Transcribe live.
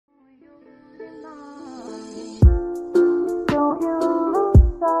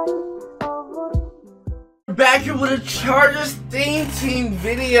back here with a Chargers theme team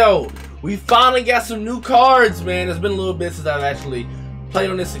video. We finally got some new cards, man. It's been a little bit since I've actually played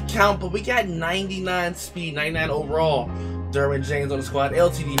on this account, but we got 99 speed, 99 overall. Derwin James on the squad,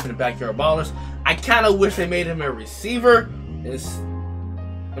 LTD from the Backyard Ballers. I kind of wish they made him a receiver.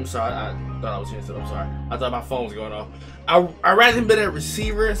 I'm sorry, I thought I was hearing something. I'm sorry. I thought my phone was going off. I'd rather him been a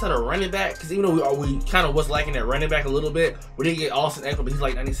receiver instead of running back, because even though we kind of was liking that running back a little bit, we didn't get Austin Eckler, but he's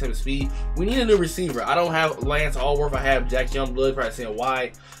like 97 speed. We need a new receiver. I don't have Lance Allworth. I have Jack Youngblood. Probably saying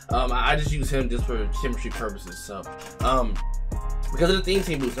why. I just use him just for chemistry purposes. So, because of the theme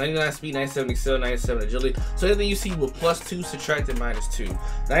team boost, 99 speed, 97 excel, 97 agility. So anything you see with +2 subtracted -2.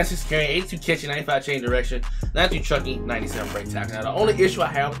 96 carrying, 82 catching, 95 chain direction, 92 chucking, 97 break tackle. Now the only issue I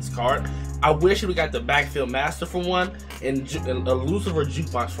have with this card, I wish we got the backfield master for 1 and elusive or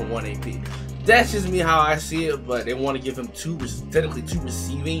jukebox for 1 AP. That's just me how I see it, but they want to give him technically two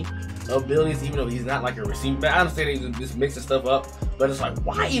receiving abilities, even though he's not like a receiver. I understand he's just mixing stuff up, but it's like,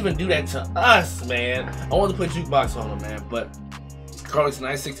 why even do that to us, man? I want to put jukebox on him, man, but Carlos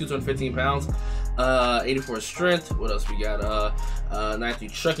 96, 215 pounds, 84 strength. What else we got? 93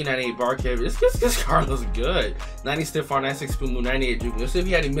 chucking, 98 bar carry. This Carlos good. 90 stiff arm, 96 spoon move, 98 juke. Let's see if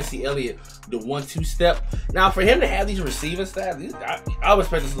he had any Missy Elliott, the 1-2 step. Now for him to have these receiving stats, I would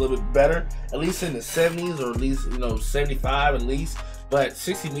expect this a little bit better, at least in the 70s or at least 75 at least. But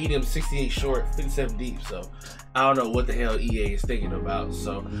 60 medium, 68 short, 57 deep. So I don't know what the hell EA is thinking about.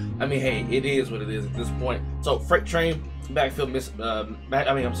 So I mean, hey, it is what it is at this point. So freight train, backfield matchup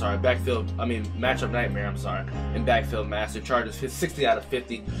nightmare. And backfield master. Chargers hit 60 out of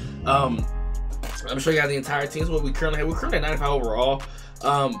 50. I'm sure you got the entire team. So what we currently have, we're currently at 95 overall.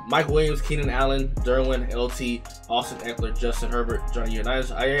 Mike Williams, Keenan Allen, Derwin, LT, Austin Eckler, Justin Herbert, Johnny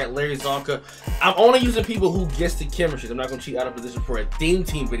Unitas. I got Larry Zonka. I'm only using people who gets the chemistry. I'm not going to cheat out of position for a theme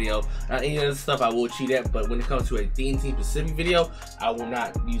team video. Not any of this stuff I will cheat at, but when it comes to a theme team specific video, I will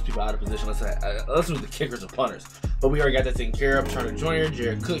not use people out of position unless it was the kickers or punters. But we already got that taken care of. Turner Jr.,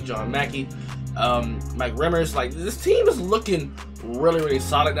 Jared Cook, John Mackey, Mike Remmers. Like, this team is looking really, really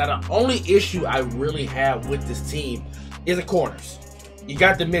solid. Now, the only issue I really have with this team is the corners. You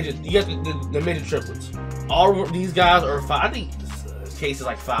got the midget, the midget triplets. All of these guys are 5. I think Case is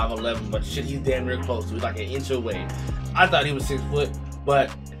like 5'11", but shit, he's damn near close to. He's like an inch away. I thought he was 6 foot,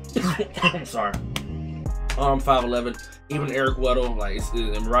 but I'm sorry. 5'11". Even Eric Weddle,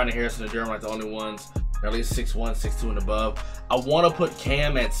 and Ronnie Harrison and Derwin, like the only ones. Or at least 6'1", 6'2", and above. I want to put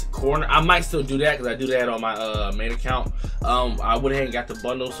Cam at corner. I might still do that because I do that on my main account. I went ahead and got the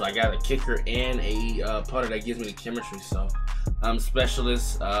bundle, so I got a kicker and a punter that gives me the chemistry. So I'm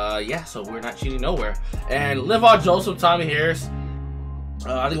specialist. Yeah, so we're not cheating nowhere. And Linval Joseph, Tommy Harris.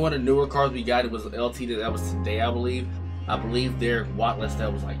 I think one of the newer cards we got, it was LT. That was today, I believe. I believe Derek Watless,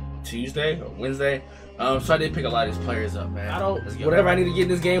 that was like Tuesday or Wednesday. So I did pick a lot of these players up, man. Whatever I need to get in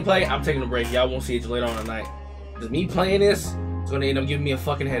this gameplay, I'm taking a break. Y'all won't see it later on tonight. Because me playing this, it's gonna end up giving me a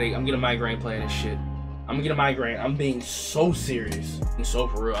fucking headache. I'm getting a migraine playing this shit. I'm gonna get a migraine. I'm being so serious. I'm so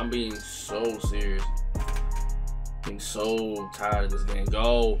for real. I'm being so serious. Being so tired of this game.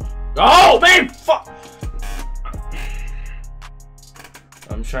 Go, man! Fuck.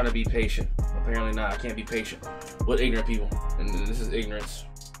 I'm trying to be patient. Apparently not. I can't be patient with ignorant people, and this is ignorance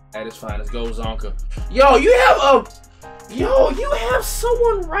at its finest. Go Zonka. Yo, you have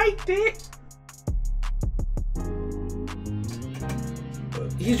someone right there.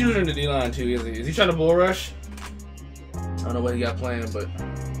 He's using the D-line too, isn't he? Is he trying to bull rush? I don't know what he got planned, but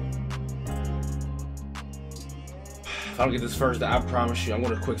if I don't get this first, I promise you, I'm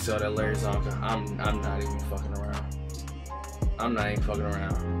gonna quick sell that Larry Zonka. I'm not even fucking around. I'm not even fucking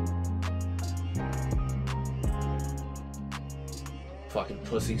around. Fucking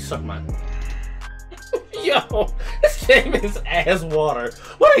pussy, suck my. Yo, this game is ass water.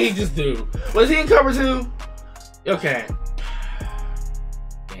 What did he just do? Was he in cover 2? Okay.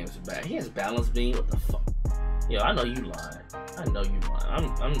 Game's bad. He has balance beam. What the fuck? Yo, I know you lying. I know you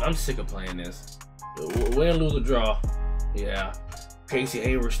lying. I'm sick of playing this. Win, lose, or draw. Yeah. Casey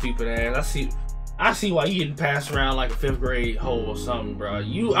Hayward, stupid ass. I see why you getting passed around like a 5th grade hole or something, bro.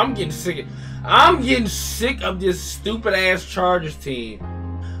 I'm getting sick of this stupid ass Chargers team.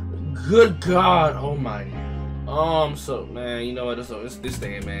 Good God Almighty. So man, you know what? It's this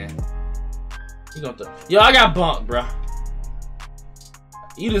thing, man. You gonna yo, I got bumped, bro.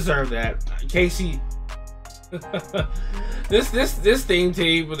 You deserve that, Casey. this theme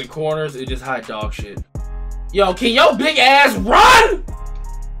team with the corners is just hot dog shit. Yo, can your big ass run?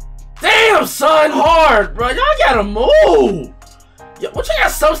 Damn, son, hard, bro. Y'all gotta move. Yo, what, you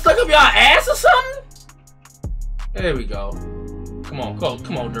got something stuck up y'all ass or something? There we go. Come on,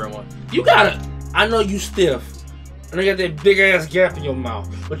 Derwin. You gotta. I know you stiff. I know you got that big ass gap in your mouth,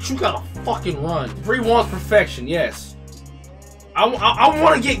 but you gotta fucking run. Bree wants perfection, yes. I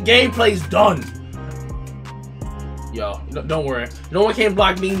want to get gameplays done. Yo, don't worry. No one can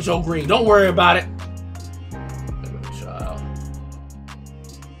block me and Joe Green. Don't worry about it.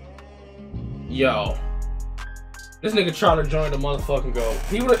 Yo, this nigga trying to join the motherfucking goal.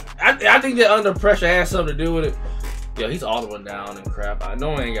 He would. I think that under pressure has something to do with it. Yo, he's all the way down and crap. I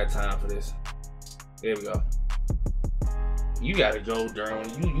know I ain't got time for this. There we go. You gotta go,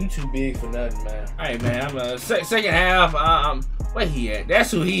 Derwin. You too big for nothing, man. All right, man. I'm second half. Where he at?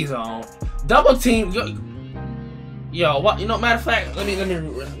 That's who he's on. Double team. Yo, what? You know, matter of fact, let me.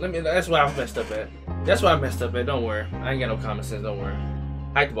 That's why I messed up at. That's why I messed up at. Don't worry. I ain't got no common sense. Don't worry.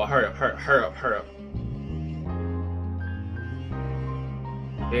 Hike the ball. Hurry up. Hurry up.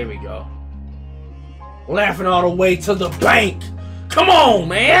 There we go. Laughing all the way to the bank. Come on,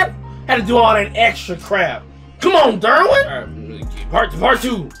 man. Had to do all that extra crap. Come on, Derwin. All right,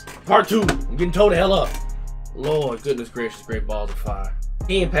 part two. I'm getting told the hell up. Lord, goodness gracious, great balls of fire.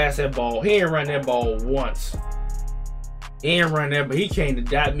 He ain't pass that ball. He ain't run that ball once. He ain't run that, but he came to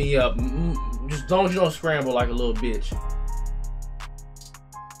dot me up. Just don't you don't scramble like a little bitch.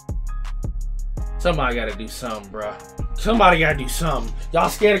 Somebody gotta do something, bro. Somebody gotta do something. Y'all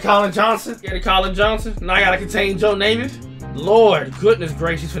scared of Colin Johnson? Scared of Colin Johnson? Now I gotta contain Joe Namath? Lord, goodness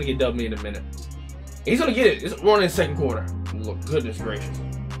gracious, he's gonna get dubbed me in a minute. He's gonna get it. It's running in the second quarter. Look, goodness gracious.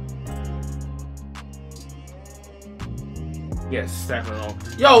 Yes, stacking on.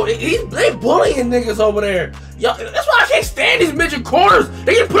 Yo, they bullying niggas over there. Yo, that's why I can't stand these midget corners.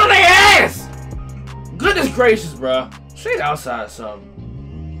 They get put on their ass. Goodness gracious, bro. Straight outside or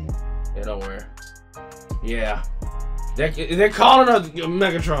something. Yeah, don't worry. Yeah. They're calling us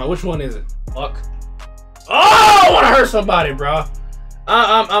Megatron. Which one is it? Fuck. Oh, I want to hurt somebody, bro.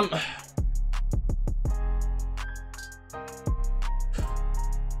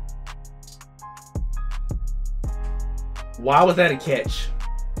 Why was that a catch?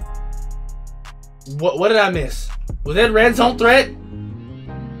 What did I miss? Was that red zone threat?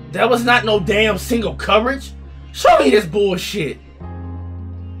 That was not no damn single coverage. Show me this bullshit.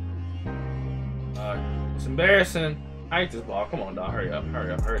 It's embarrassing. I hate this ball. Come on, dog. Hurry up.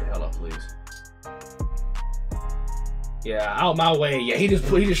 Hurry the hell up, please. Yeah, out my way. Yeah, he just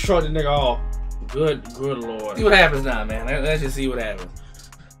shrugged the nigga off. Good lord. See what happens now, man. Let's just see what happens.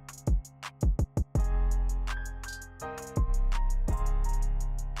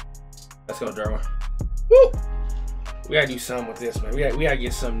 Let's go, Derwin. Woo! We gotta do something with this, man. We gotta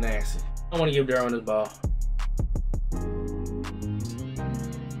get something nasty. I want to give Derwin this ball.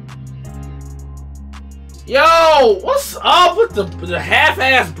 Yo, what's up with the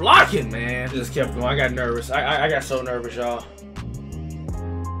half-ass blocking, man? Just kept going. I got nervous. I got so nervous, y'all.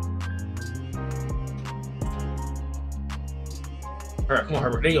 All right, come on,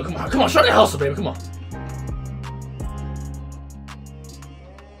 Herbert. There you go. Come on. Show the hustle, baby. Come on.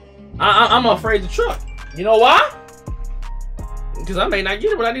 I'm afraid to truck. You know why? Because I may not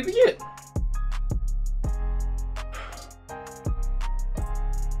get it what I need to get.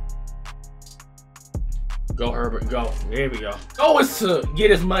 Go, Herbert, go. There we go. Goal is to get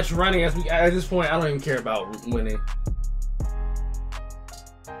as much running as we at this point. I don't even care about winning.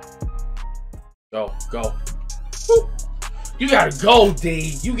 Go. Woo. You gotta go,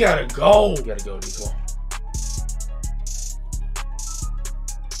 D. You gotta go. You gotta go, D. Come on.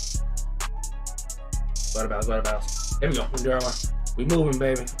 What about? There we go. Derwin. We moving,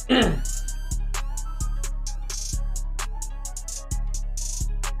 baby.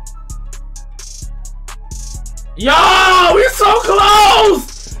 Yo, we're so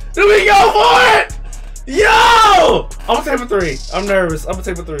close. Did we go for it? Yo, I'm gonna take for 3. I'm nervous. I'm gonna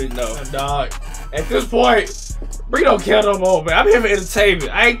take for 3. No, dog. At this point, we don't care no more, man. I'm here for entertainment.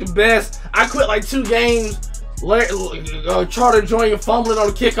 I ain't the best. I quit like 2 games. Try to join your fumbling on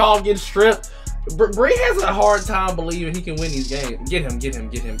the kickoff, getting stripped. Bree has a hard time believing he can win these games. Get him.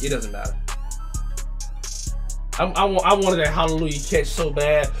 It doesn't matter. I wanted that hallelujah catch so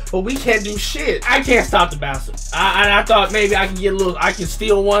bad, but we can't do shit. I can't stop the bastard. I thought maybe I can get a little. I can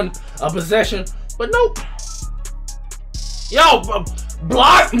steal a possession, but nope. Yo,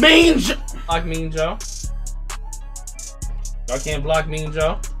 block Mean Joe. Block Mean Joe. Y'all can't block Mean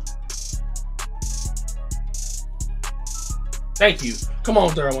Joe. Thank you. Come on,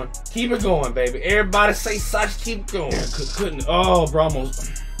 Derwin. Keep it going, baby. Everybody say such. Keep it going. Couldn't. Oh, bro,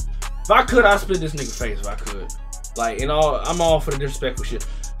 almost. If I could, I'd split this nigga face if I could. Like, you know, I'm all for the disrespectful shit.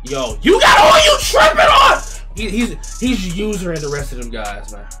 Yo, you got all you tripping on! He's user and the rest of them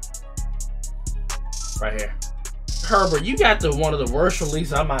guys, man. Right here. Herbert, you got one of the worst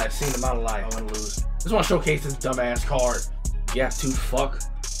releases I might have seen in my life. I'm gonna lose. Just want to showcase this dumbass card. You have to fuck.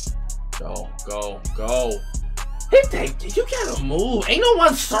 Go. Hit that. You gotta move. Ain't no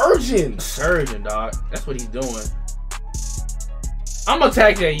one surging. Surging, dog. That's what he's doing. I'm gonna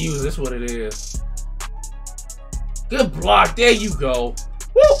attack that user. That's what it is. Good block. There you go.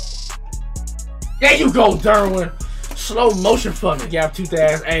 Woo! There you go, Derwin. Slow motion for me. Gap tooth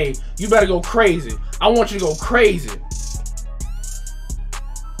ass. Hey, you better go crazy. I want you to go crazy.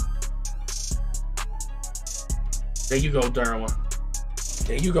 There you go, Derwin.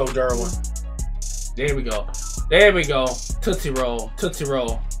 There you go, Derwin. There we go. There we go. Tootsie roll. Tootsie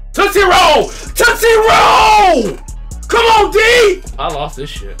roll. Tootsie roll! Tootsie roll! Come on, D! I lost this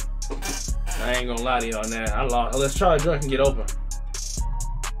shit. I ain't gonna lie to you on that. I lost. Let's try to drink and get open.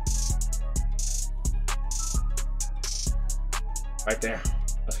 Right there.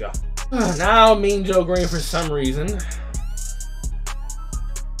 Let's go. Now Mean Joe Green for some reason.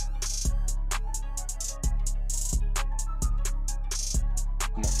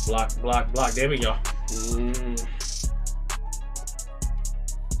 Come on. Block, block, block. There we go.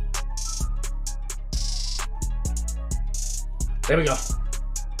 There we go.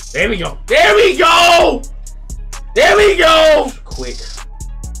 There we go. There we go! There we go! Quick.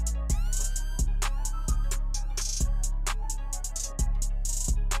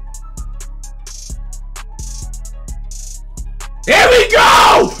 There we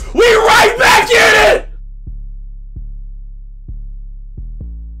go! We right back in it!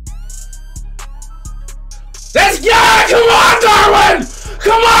 Let's go! Come on, Derwin!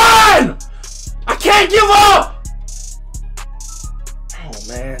 Come on! I can't give up! Oh,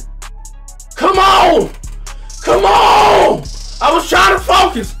 man. Come on! Come on! I was trying to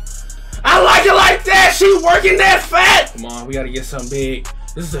focus. I like it like that. She working that fat. Come on, we got to get something big.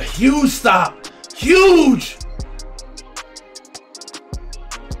 This is a huge stop. Huge!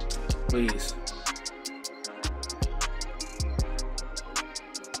 Please.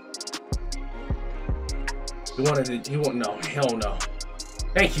 You want no, hell no.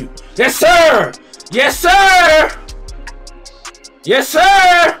 Thank you. Yes, sir! Yes, sir! Yes,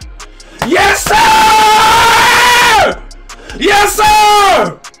 sir! Yes, sir! Yes,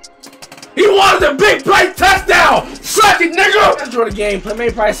 sir! He wanted the big play touchdown! Suck it, nigga! That's the gameplay.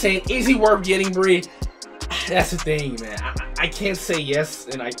 Maybe probably saying, is he worth getting, Bree? That's the thing, man. I can't say yes,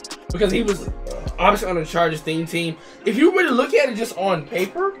 because he was obviously on the Chargers theme team. If you really look at it just on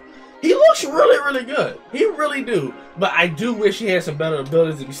paper, he looks really, really good. He really do. But I do wish he had some better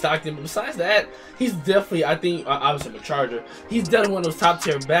abilities to be stocked in. But besides that, he's definitely, I think, obviously I'm a Charger. He's definitely one of those top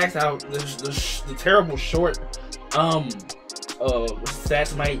tier backs. Now, the terrible short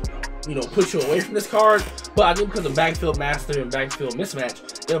stats might, put you away from this card. But I think because of backfield master and backfield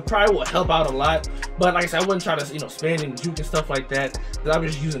mismatch, it probably will help out a lot. But like I said, I wouldn't try to, spin and juke and stuff like that. Because I'm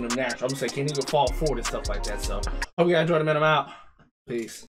just using them natural. I'm just saying, can he go fall forward and stuff like that. So, hope you guys enjoyed the man. I'm out. Peace.